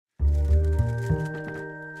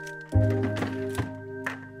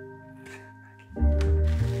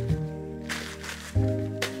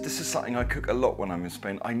something I cook a lot when I'm in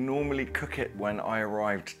Spain. I normally cook it when I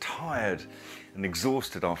arrived tired and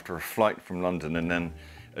exhausted after a flight from London and then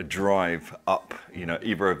a drive up, you know,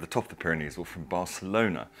 either over the top of the Pyrenees or from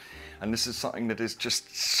Barcelona. And this is something that is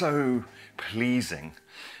just so pleasing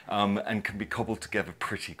and can be cobbled together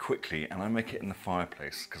pretty quickly. And I make it in the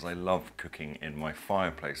fireplace because I love cooking in my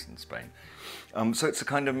fireplace in Spain. So it's a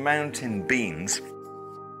kind of mountain beans.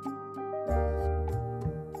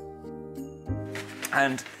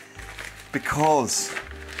 And because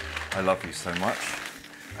I love you so much,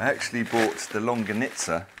 I actually bought the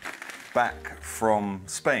longanitza back from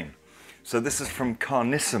Spain. So this is from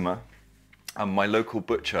Carnissima, my local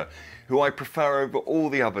butcher, who I prefer over all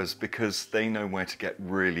the others because they know where to get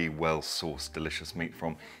really well-sourced, delicious meat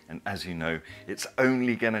from. And as you know, it's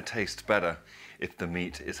only gonna taste better if the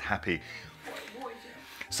meat is happy.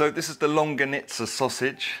 So this is the longanitza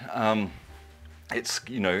sausage. It's,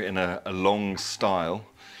 you know, in a long style.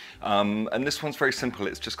 And this one's very simple.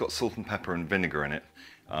 It's just got salt and pepper and vinegar in it,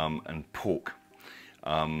 and pork.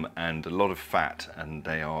 And a lot of fat, and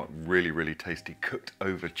they are really, really tasty, cooked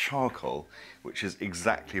over charcoal, which is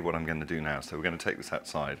exactly what I'm going to do now. So we're going to take this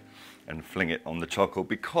outside and fling it on the charcoal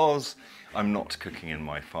because I'm not cooking in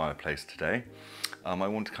my fireplace today. I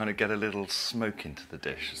want to kind of get a little smoke into the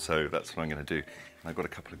dish, so that's what I'm going to do. And I've got a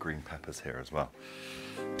couple of green peppers here as well.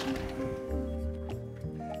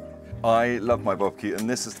 I love my barbecue, and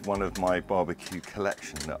this is one of my barbecue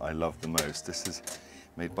collection that I love the most. This is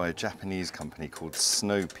made by a Japanese company called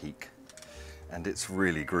Snow Peak, and it's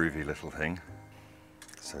really groovy little thing.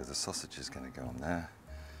 So the sausage is going to go on there,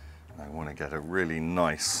 and I want to get a really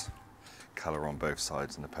nice colour on both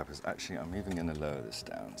sides, and the peppers. Actually, I'm even going to lower this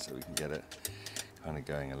down so we can get it kind of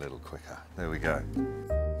going a little quicker. There we go.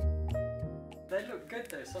 They look good,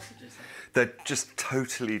 those sausages. They're just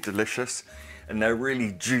totally delicious, and they're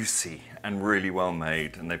really juicy and really well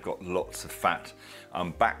made, and they've got lots of fat,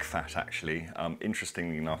 back fat actually,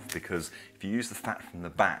 interestingly enough, because if you use the fat from the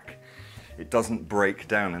back, it doesn't break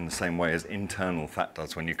down in the same way as internal fat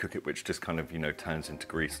does when you cook it, which just kind of, you know, turns into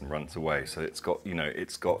grease and runs away. So it's got, you know,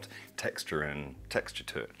 it's got texture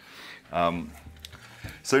to it.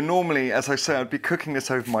 So normally, as I say, I'd be cooking this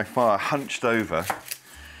over my fire, hunched over,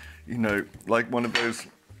 you know, like one of those,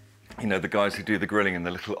 you know, the guys who do the grilling in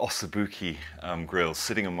the little ossobuki grills,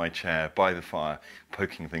 sitting on my chair by the fire,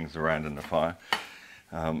 poking things around in the fire.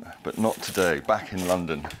 But not today, back in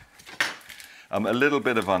London. A little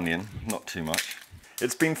bit of onion, not too much.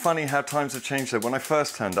 It's been funny how times have changed though. When I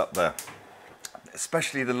first turned up there,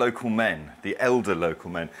 especially the local men, the elder local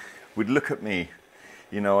men, would look at me,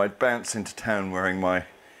 you know, I'd bounce into town wearing my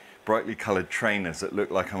brightly coloured trainers that look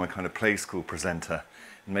like I'm a kind of play school presenter,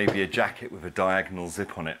 and maybe a jacket with a diagonal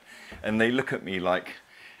zip on it. And they look at me like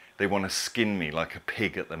they want to skin me like a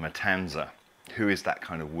pig at the Matanza. Who is that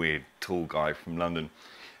kind of weird tall guy from London?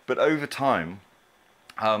 But over time,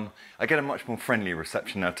 I get a much more friendly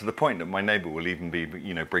reception now, to the point that my neighbour will even be,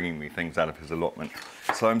 you know, bringing me things out of his allotment.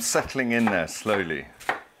 So I'm settling in there slowly.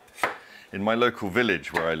 In my local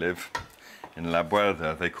village where I live, in La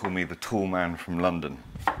Buelda, they call me the tall man from London.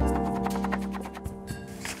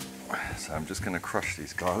 So I'm just going to crush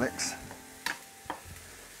these garlics.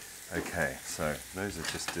 Okay, so those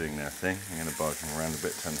are just doing their thing. I'm going to barge them around a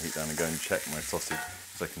bit, turn the heat down and go and check my sausage,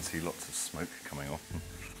 so I can see lots of smoke coming off.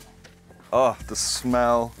 Oh, the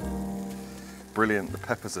smell. Brilliant. The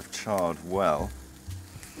peppers have charred well.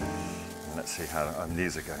 And let's see how,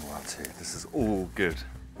 these are going well too. This is all good.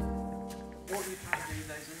 What do you plan to do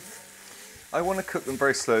those in? I want to cook them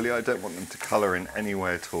very slowly. I don't want them to colour in any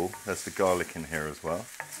way at all. There's the garlic in here as well.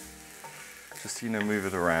 Just, you know, move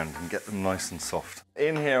it around and get them nice and soft.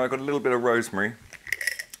 In here, I've got a little bit of rosemary.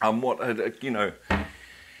 You know,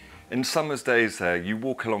 in summer's days there, you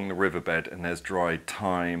walk along the riverbed and there's dried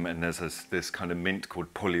thyme and there's this kind of mint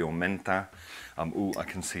called polio menta. Ooh, I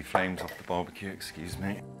can see flames off the barbecue, excuse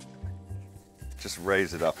me. Just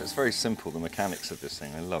raise it up. It's very simple, the mechanics of this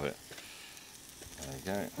thing. I love it. There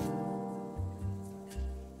you go.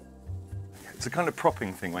 It's a kind of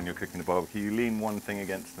propping thing when you're cooking the barbecue. You lean one thing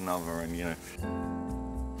against another and, you know.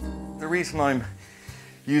 The reason I'm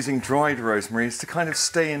using dried rosemary is to kind of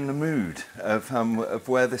stay in the mood of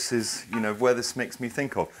where this is, you know, where this makes me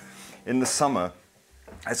think of. In the summer,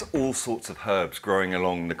 there's all sorts of herbs growing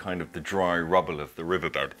along the kind of the dry rubble of the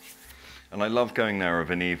riverbed. And I love going there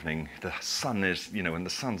of an evening. The sun is, you know, when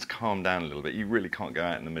the sun's calmed down a little bit, you really can't go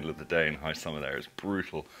out in the middle of the day in high summer there. It's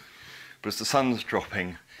brutal. But as the sun's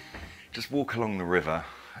dropping, just walk along the river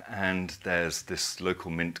and there's this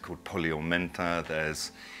local mint called polio menta,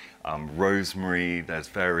 there's rosemary, there's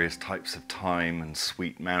various types of thyme and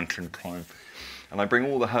sweet mountain thyme. And I bring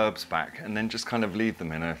all the herbs back and then just kind of leave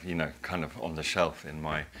them in a, you know, kind of on the shelf in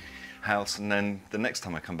my house. And then the next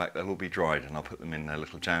time I come back, they'll all be dried and I'll put them in their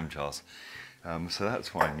little jam jars. So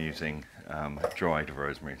that's why I'm using dried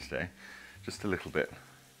rosemary today. Just a little bit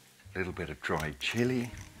of dried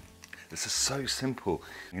chili. This is so simple.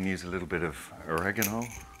 You can use a little bit of oregano,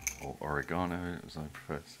 or oregano as I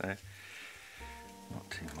prefer to say. Not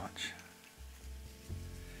too much.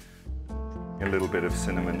 A little bit of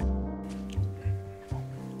cinnamon.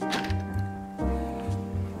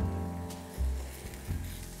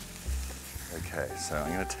 Okay, so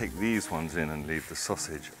I'm going to take these ones in and leave the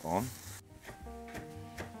sausage on.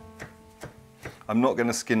 I'm not going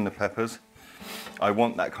to skin the peppers. I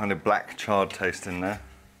want that kind of black charred taste in there.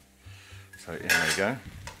 So in they go.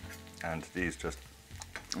 And these just,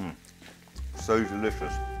 so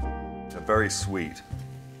delicious. They're very sweet.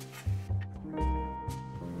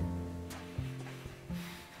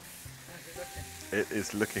 It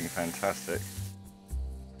is looking fantastic.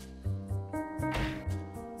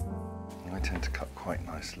 I tend to cut quite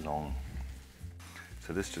nice long.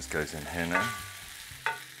 So this just goes in here now.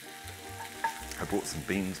 I bought some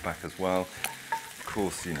beans back as well. Of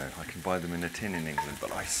course, you know, I can buy them in a tin in England,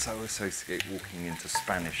 but I so associate walking into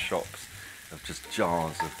Spanish shops of just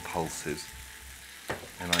jars of pulses.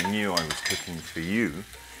 And I knew I was cooking for you,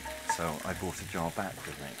 so I bought a jar back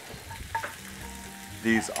with me.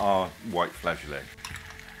 These are white flageolet.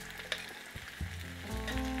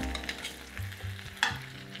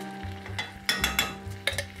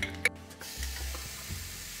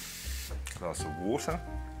 Glass of water.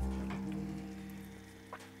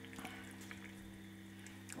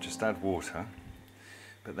 Just add water,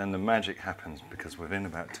 but then the magic happens because within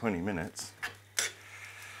about 20 minutes,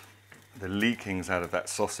 the leakings out of that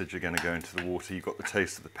sausage are going to go into the water. You've got the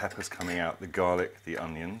taste of the peppers coming out, the garlic, the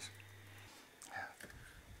onions.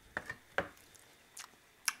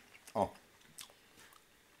 Oh,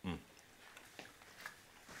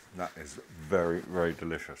 that is very, very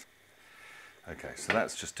delicious. Okay, so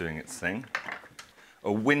that's just doing its thing.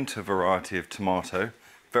 A winter variety of tomato,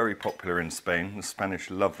 very popular in Spain. The Spanish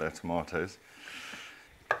love their tomatoes.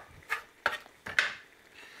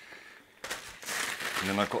 And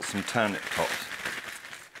then I've got some turnip tops.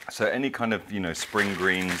 So any kind of, you know, spring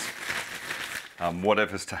greens,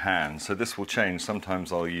 whatever's to hand. So this will change.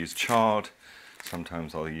 Sometimes I'll use charred,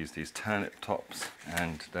 sometimes I'll use these turnip tops,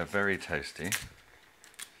 and they're very tasty.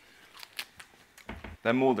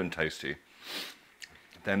 They're more than tasty.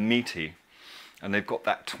 They're meaty, and they've got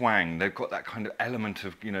that twang. They've got that kind of element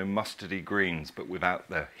of, you know, mustardy greens, but without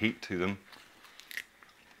the heat to them.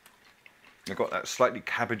 They've got that slightly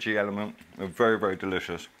cabbagey element. They're very, very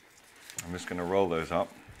delicious. I'm just going to roll those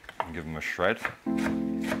up and give them a shred.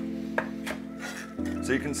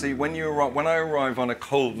 So you can see when I arrive on a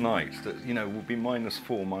cold night that, you know, will be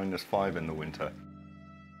 -4, -5 in the winter,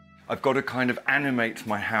 I've got to kind of animate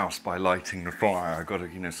my house by lighting the fire. I've got to,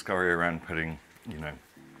 you know, scurry around putting, you know,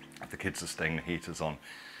 if the kids are staying, the heaters on.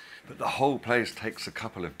 But the whole place takes a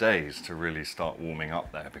couple of days to really start warming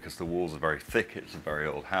up there because the walls are very thick. It's a very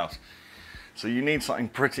old house. So you need something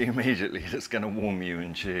pretty immediately that's going to warm you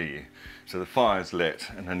and cheer you. So the fire's lit,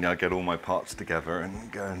 and then I get all my parts together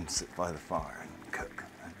and go and sit by the fire and cook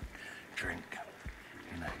and drink.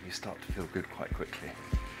 You know, you start to feel good quite quickly.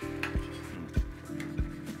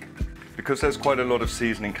 Because there's quite a lot of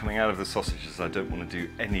seasoning coming out of the sausages, I don't want to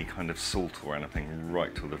do any kind of salt or anything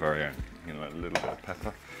right till the very end. You know, a little bit of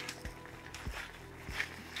pepper.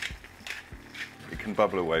 It can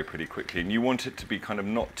bubble away pretty quickly, and you want it to be kind of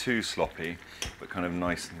not too sloppy, but kind of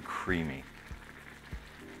nice and creamy.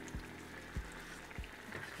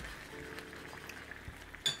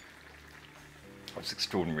 What's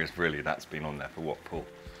extraordinary is really that's been on there for what, Paul?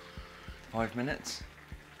 5 minutes?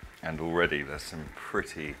 And already there's some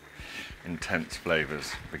pretty intense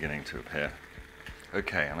flavours beginning to appear.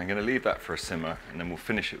 Okay, and I'm going to leave that for a simmer, and then we'll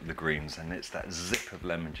finish it with the greens, and it's that zip of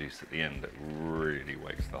lemon juice at the end that really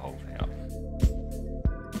wakes the whole thing up.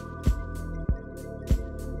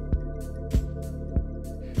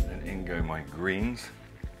 And in go my greens.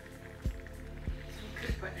 You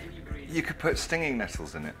could put any greens. You could put stinging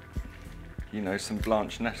nettles in it. You know, some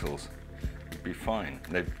blanched nettles would be fine.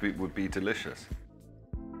 They would be delicious.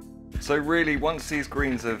 So really, once these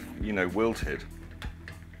greens have, you know, wilted,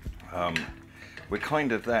 we're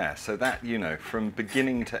kind of there. So that, you know, from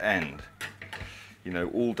beginning to end, you know,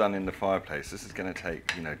 all done in the fireplace. This is going to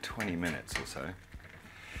take, you know, 20 minutes or so.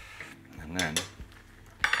 And then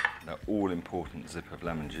the all-important zip of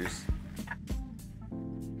lemon juice.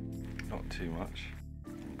 Not too much.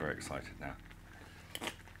 I'm very excited now.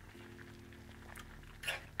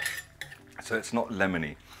 So it's not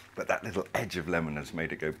lemony, but that little edge of lemon has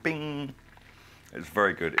made it go bing. It's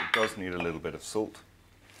very good. It does need a little bit of salt,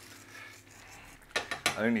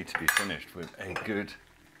 only to be finished with a good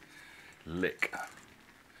lick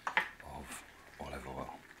of olive oil.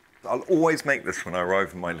 I'll always make this when I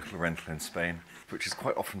arrive in my little rental in Spain, which is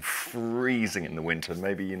quite often freezing in the winter,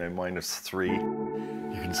 maybe, you know, -3.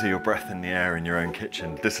 You can see your breath in the air in your own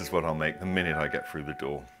kitchen. This is what I'll make the minute I get through the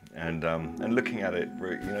door. And looking at it,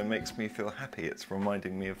 you know, makes me feel happy. It's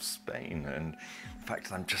reminding me of Spain and the fact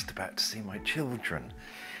that I'm just about to see my children.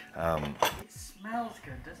 It smells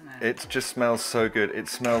good, doesn't it? It just smells so good. It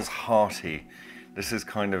smells hearty. This is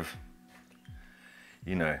kind of,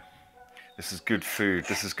 you know, this is good food.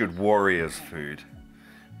 This is good warriors' food.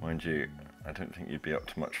 Mind you, I don't think you'd be up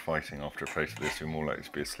to much fighting after a plate of this. You're more likely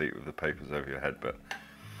to be asleep with the papers over your head, but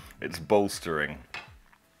it's bolstering.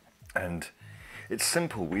 And it's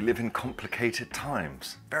simple. We live in complicated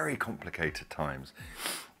times, very complicated times.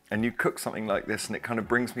 And you cook something like this and it kind of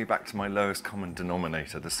brings me back to my lowest common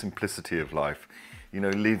denominator, the simplicity of life. You know,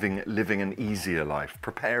 living an easier life,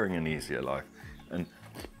 preparing an easier life. And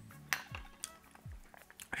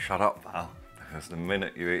shut up, Val, because the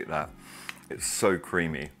minute you eat that, it's so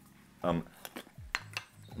creamy. You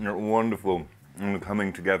know, wonderful in the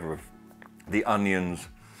coming together of the onions,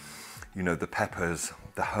 you know, the peppers,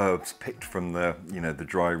 the herbs picked from the, you know, the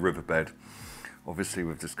dry riverbed. Obviously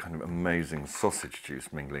with this kind of amazing sausage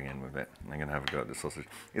juice mingling in with it. I'm gonna have a go at the sausage.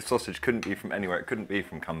 This sausage couldn't be from anywhere. It couldn't be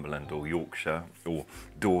from Cumberland or Yorkshire or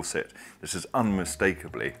Dorset. This is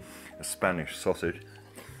unmistakably a Spanish sausage.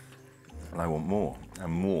 And I want more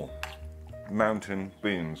and more. Mountain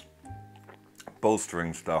beans,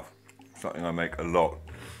 bolstering stuff, something I make a lot.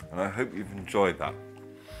 And I hope you've enjoyed that.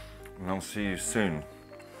 And I'll see you soon.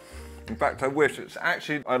 In fact, I wish it's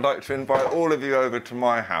actually, I'd like to invite all of you over to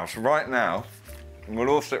my house right now. And we'll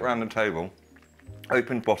all sit around the table,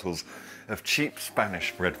 open bottles of cheap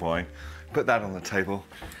Spanish red wine, put that on the table.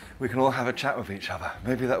 We can all have a chat with each other.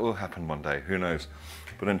 Maybe that will happen one day, who knows.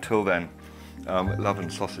 But until then, love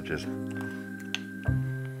and sausages.